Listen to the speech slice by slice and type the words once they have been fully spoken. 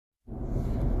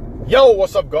Yo,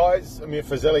 what's up guys? Amir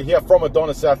Fazeli here from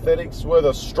Adonis Athletics, where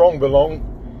the strong belong,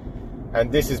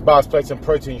 and this is Bars, Plates and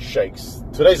Protein Shakes.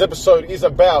 Today's episode is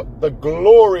about the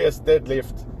glorious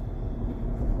deadlift,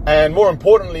 and more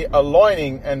importantly,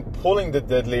 aligning and pulling the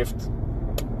deadlift,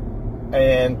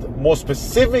 and more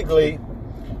specifically,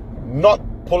 not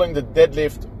pulling the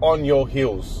deadlift on your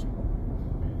heels.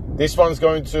 This one's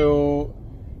going to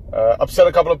upset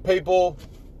a couple of people,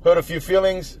 hurt a few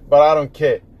feelings, but I don't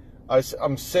care.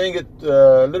 I'm saying it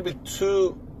a little bit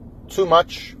too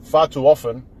much, far too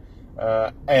often,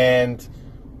 and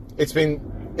it's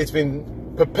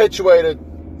been perpetuated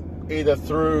either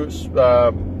through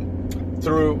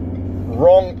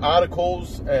wrong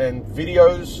articles and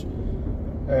videos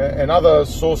and other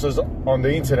sources on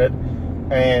the internet.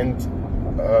 And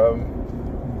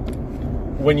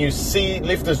when you see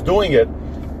lifters doing it,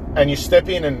 and you step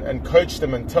in and coach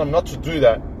them and tell them not to do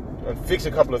that, and fix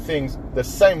a couple of things, the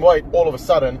same weight all of a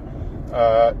sudden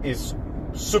is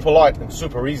super light and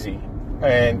super easy,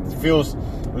 and feels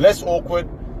less awkward.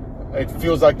 It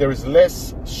feels like there is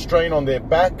less strain on their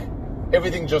back.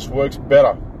 Everything just works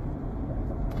better.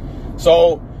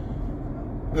 So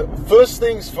the first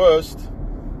things first,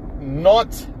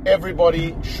 not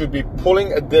everybody should be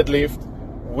pulling a deadlift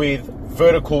with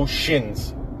vertical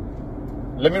shins.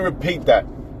 Let me repeat that.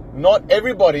 Not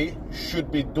everybody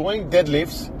should be doing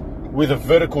deadlifts with a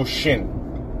vertical shin.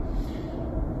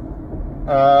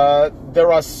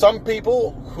 There are some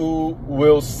people who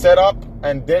will set up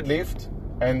and deadlift,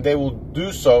 and they will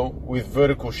do so with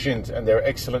vertical shins, and they're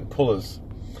excellent pullers.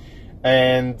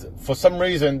 And for some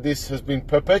reason, this has been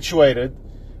perpetuated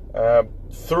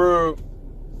through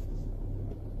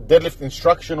deadlift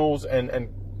instructionals and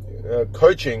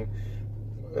coaching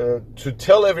to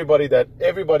tell everybody that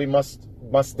everybody must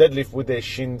deadlift with their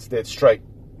shins dead straight,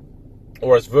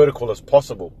 or as vertical as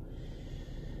possible.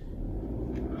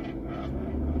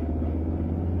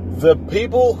 The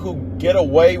people who get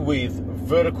away with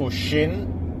vertical shin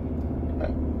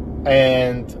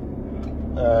and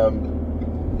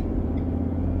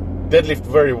deadlift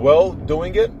very well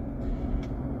doing it,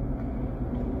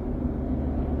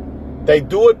 they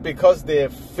do it because their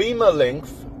femur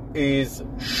length is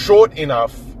short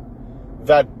enough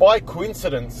that by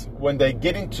coincidence, when they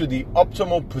get into the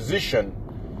optimal position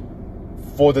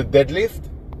for the deadlift,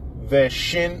 their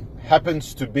shin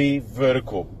happens to be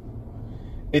vertical.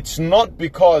 It's not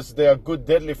because they are good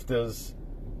deadlifters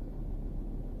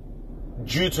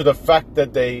due to the fact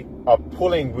that they are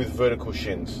pulling with vertical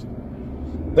shins.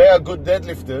 They are good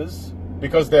deadlifters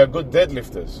because they are good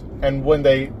deadlifters. And when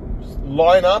they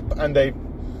line up and they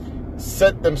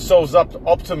set themselves up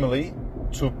optimally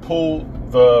to pull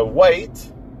the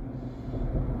weight,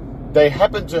 they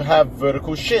happen to have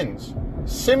vertical shins.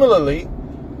 Similarly,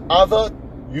 other,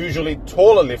 usually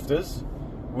taller lifters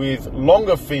with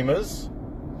longer femurs,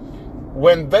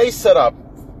 when they set up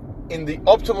in the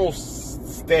optimal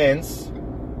stance,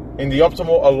 in the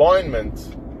optimal alignment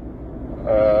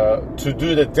to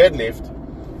do the deadlift,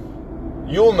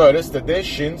 you'll notice that their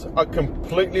shins are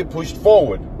completely pushed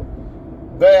forward.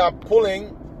 They are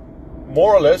pulling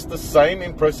more or less the same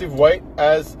impressive weight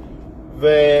as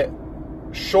their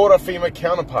shorter femur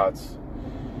counterparts.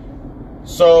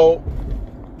 So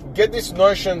get this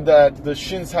notion that the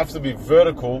shins have to be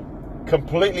vertical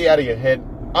completely out of your head.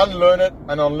 Unlearn it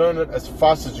and unlearn it as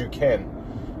fast as you can,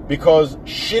 because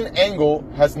shin angle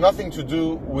has nothing to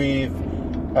do with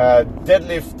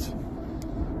deadlift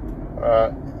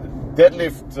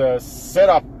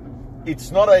setup.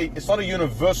 It's not a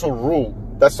universal rule.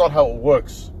 That's not how it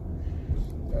works.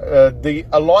 The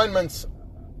alignments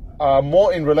are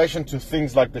more in relation to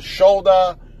things like the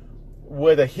shoulder,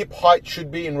 where the hip height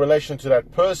should be in relation to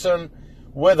that person,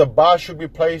 where the bar should be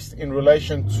placed in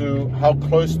relation to how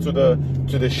close to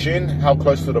the shin, how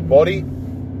close to the body,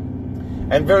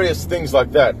 and various things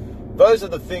like that. Those are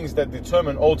the things that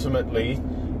determine ultimately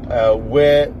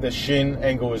where the shin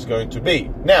angle is going to be.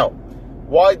 Now,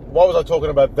 why was I talking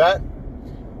about that?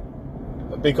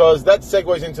 Because that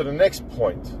segues into the next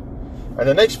point. And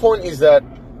the next point is that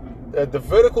the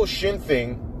vertical shin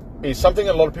thing is something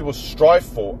a lot of people strive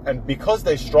for, and because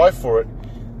they strive for it,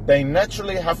 they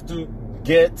naturally have to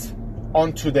get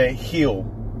onto their heel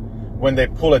when they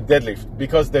pull a deadlift,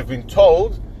 because they've been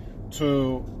told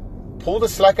to pull the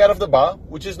slack out of the bar,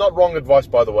 which is not wrong advice,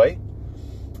 by the way,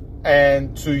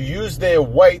 and to use their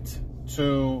weight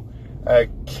to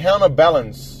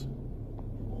counterbalance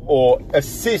or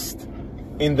assist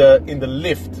in the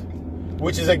lift,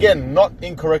 which is again not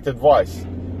incorrect advice,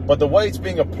 but the way it's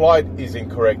being applied is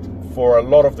incorrect for a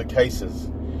lot of the cases.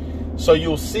 So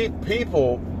you'll see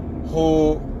people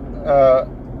who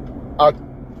are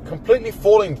completely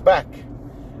falling back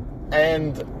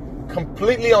and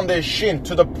completely on their shin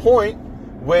to the point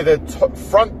where the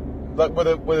front, like where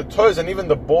the toes and even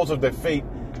the balls of their feet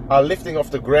are lifting off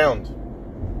the ground.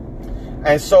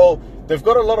 And so they've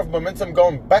got a lot of momentum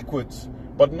going backwards,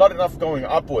 but not enough going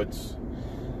upwards.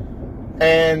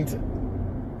 And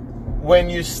when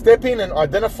you step in and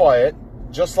identify it,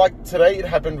 just like today it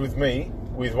happened with me,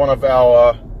 with one of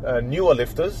our newer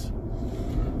lifters,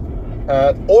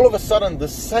 all of a sudden the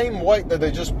same weight that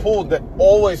they just pulled that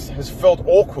always has felt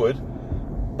awkward,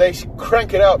 they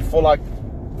crank it out for like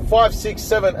 5, 6,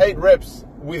 7, 8 reps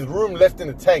with room left in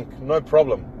the tank, no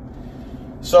problem.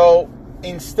 So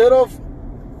instead of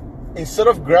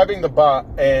grabbing the bar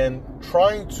and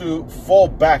trying to fall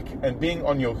back and being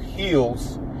on your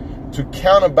heels to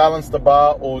counterbalance the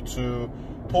bar or to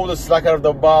pull the slack out of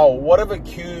the bar, or whatever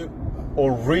cue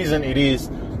or reason it is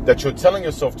that you're telling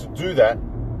yourself to do that,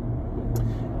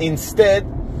 instead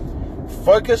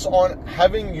focus on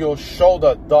having your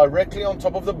shoulder directly on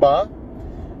top of the bar,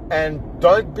 and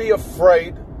don't be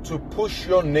afraid to push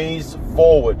your knees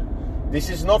forward. This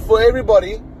is not for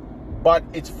everybody, but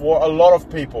it's for a lot of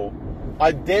people.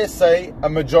 I dare say a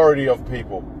majority of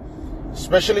people,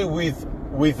 especially with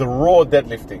raw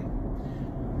deadlifting.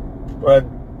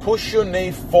 Push your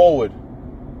knee forward,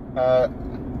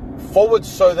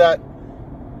 so that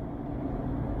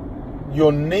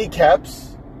your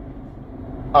kneecaps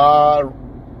are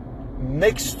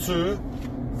next to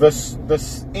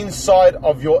the inside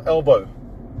of your elbow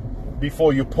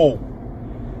before you pull,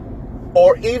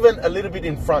 or even a little bit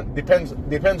in front.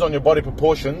 Depends on your body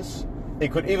proportions.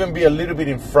 It could even be a little bit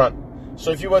in front. So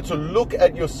if you were to look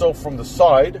at yourself from the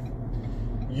side,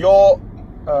 your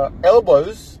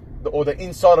elbows, or the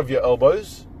inside of your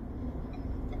elbows,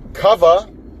 cover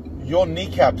your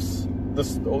kneecaps,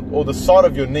 or the side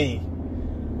of your knee.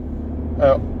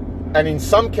 And in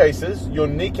some cases, your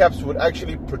kneecaps would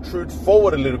actually protrude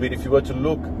forward a little bit if you were to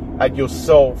look at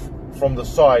yourself from the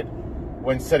side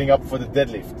when setting up for the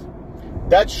deadlift.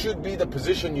 That should be the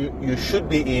position you should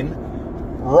be in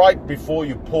right before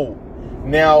you pull.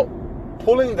 Now,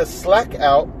 pulling the slack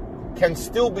out can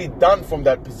still be done from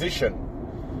that position.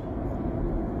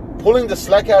 Pulling the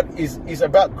slack out is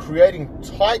about creating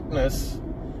tightness,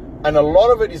 and a lot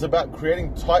of it is about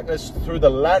creating tightness through the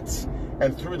lats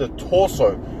and through the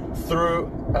torso,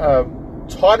 through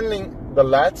tightening the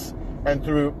lats and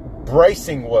through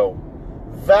bracing well.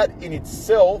 That in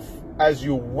itself, as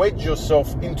you wedge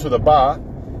yourself into the bar,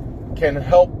 can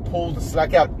help pull the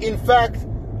slack out. In fact,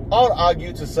 I would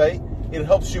argue to say it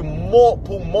helps you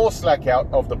pull more slack out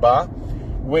of the bar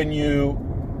when you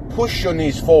push your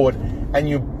knees forward and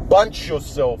you bunch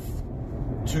yourself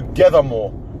together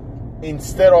more,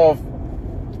 instead of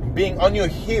being on your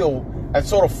heel and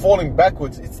sort of falling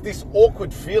backwards. It's this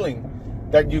awkward feeling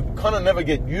that you kind of never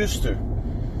get used to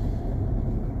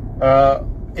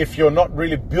if you're not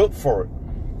really built for it.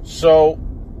 So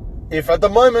if at the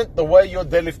moment the way you're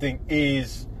deadlifting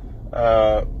is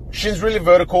shins really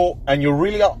vertical and you're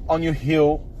really on your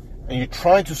heel and you're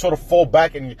trying to sort of fall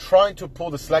back and you're trying to pull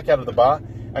the slack out of the bar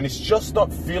and it's just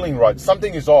not feeling right,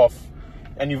 something is off,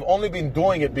 and you've only been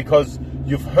doing it because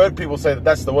you've heard people say that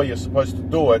that's the way you're supposed to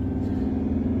do it,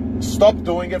 stop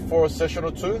doing it for a session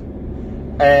or two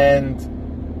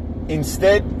and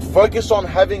instead focus on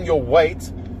having your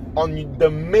weight on the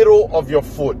middle of your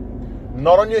foot,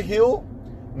 not on your heel,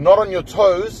 not on your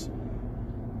toes,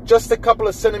 just a couple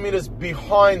of centimeters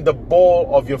behind the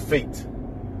ball of your feet.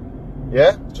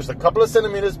 Yeah, just a couple of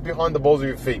centimeters behind the balls of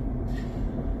your feet.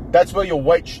 That's where your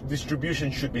weight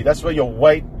distribution should be. That's where your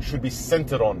weight should be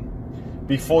centered on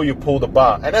before you pull the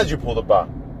bar and as you pull the bar.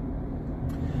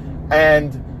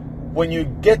 And when you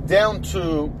get down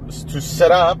to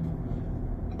set up,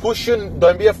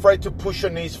 don't be afraid to push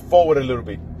your knees forward a little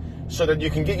bit so that you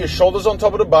can get your shoulders on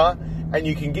top of the bar and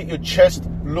you can get your chest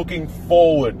looking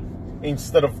forward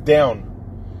instead of down.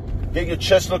 Get your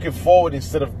chest looking forward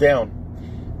instead of down.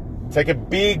 Take a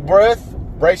big breath,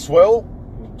 brace well,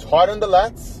 tighten the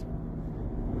lats,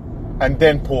 and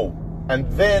then pull. And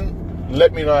then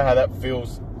let me know how that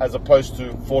feels, as opposed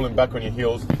to falling back on your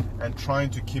heels and trying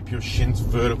to keep your shins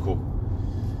vertical.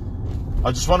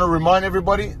 I just want to remind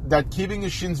everybody that keeping your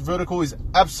shins vertical is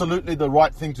absolutely the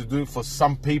right thing to do for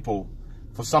some people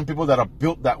that are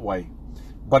built that way.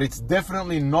 But it's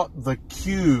definitely not the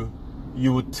cue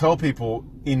you would tell people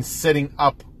in setting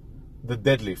up the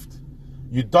deadlift.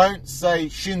 You don't say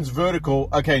shins vertical,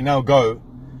 okay, now go.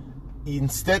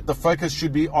 Instead, the focus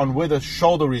should be on where the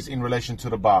shoulder is in relation to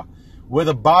the bar, where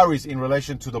the bar is in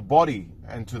relation to the body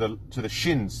and to the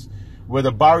shins, where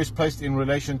the bar is placed in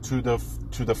relation to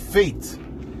the feet,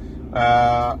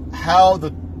 how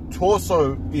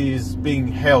torso is being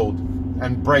held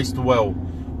and braced well,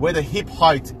 where the hip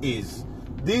height is.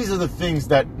 These are the things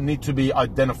that need to be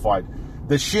identified.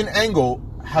 The shin angle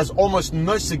has almost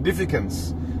no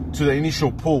significance to the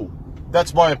initial pull.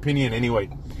 That's my opinion anyway.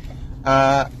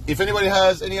 If anybody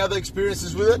has any other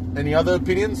experiences with it, any other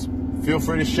opinions, feel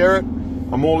free to share it.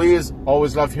 I'm all ears. I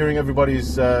always love hearing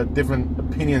everybody's different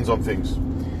opinions on things.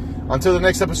 Until the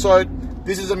next episode,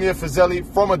 this is Amir Fazeli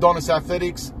from Adonis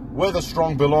Athletics, where the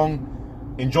strong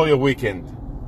belong. Enjoy your weekend.